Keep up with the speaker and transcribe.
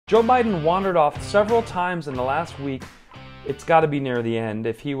Joe Biden wandered off several times in the last week. It's got to be near the end.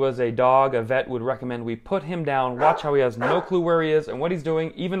 If he was a dog, a vet would recommend we put him down. Watch how he has no clue where he is and what he's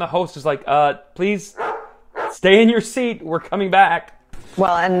doing. Even the host is like, please stay in your seat. We're coming back.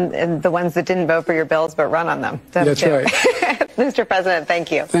 Well, and the ones that didn't vote for your bills but run on them. That's right. Mr. President,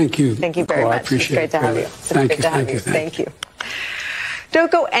 thank you. Thank you. Thank you very much. I appreciate it's great to have you. Thank you. Thank you. Don't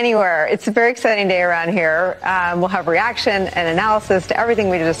go anywhere. It's a very exciting day around here. We'll have reaction and analysis to everything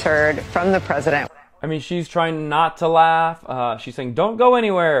we just heard from the president. I mean, she's trying not to laugh. She's saying, don't go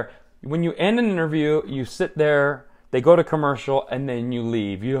anywhere. When you end an interview, you sit there, they go to commercial, and then you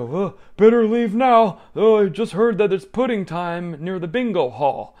leave. You know, better leave now. I just heard that it's pudding time near the bingo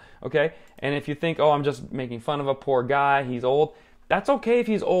hall. Okay? And if you think, oh, I'm just making fun of a poor guy, he's old, that's okay if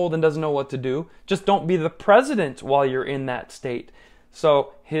he's old and doesn't know what to do. Just don't be the president while you're in that state.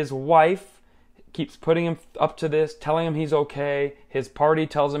 So his wife keeps putting him up to this, telling him he's okay. His party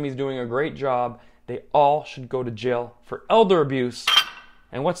tells him he's doing a great job. They all should go to jail for elder abuse.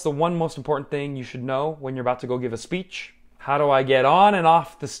 And what's the one most important thing you should know when you're about to go give a speech? How do I get on and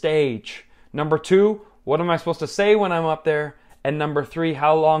off the stage? Number 2, what am I supposed to say when I'm up there? And number 3,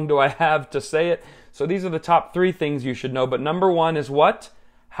 how long do I have to say it? So these are the top 3 things you should know. But number 1 is what?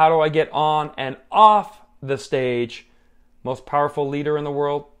 How do I get on and off the stage? Most powerful leader in the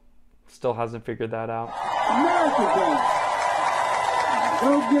world still hasn't figured that out. America does.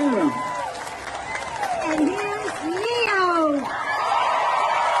 Go get him. And here's Leo.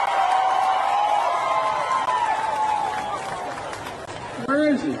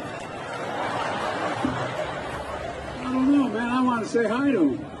 Where is he? I don't know, man. I want to say hi to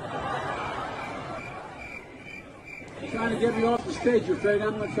him. You're trying to get me off the stage. You're afraid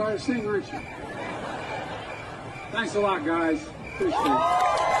I'm going to try to sing, aren't you? Thanks a lot, guys. Appreciate it.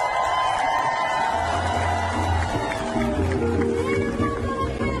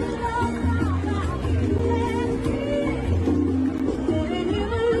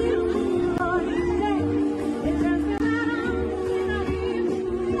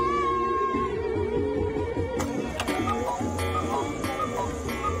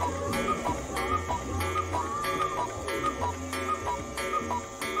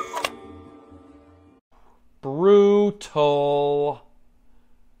 Brutal.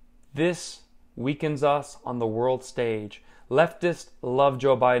 This weakens us on the world stage. Leftists love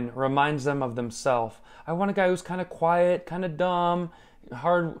Joe Biden, reminds them of themselves. I want a guy who's kind of quiet, kind of dumb,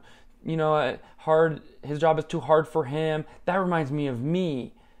 hard, his job is too hard for him. That reminds me of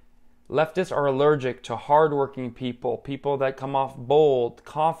me. Leftists are allergic to hardworking people, people that come off bold,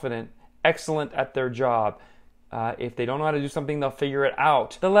 confident, excellent at their job. If they don't know how to do something, they'll figure it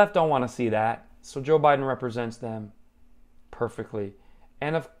out. The left don't want to see that. So Joe Biden represents them perfectly.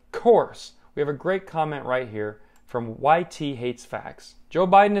 And of course, we have a great comment right here from YT Hates Facts. Joe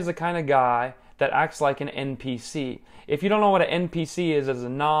Biden is the kind of guy that acts like an NPC. If you don't know what an NPC is, it's a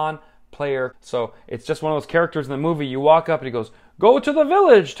non-player. So it's just one of those characters in the movie. You walk up and he goes, go to the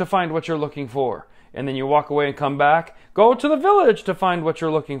village to find what you're looking for. And then you walk away and come back, go to the village to find what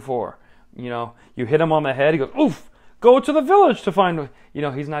you're looking for. You know, you hit him on the head, he goes, oof. Go to the village to find,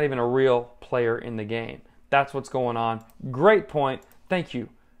 he's not even a real player in the game. That's what's going on. Great point. Thank you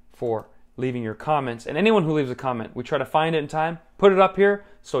for leaving your comments. And anyone who leaves a comment, we try to find it in time, put it up here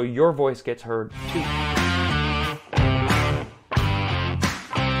so your voice gets heard too.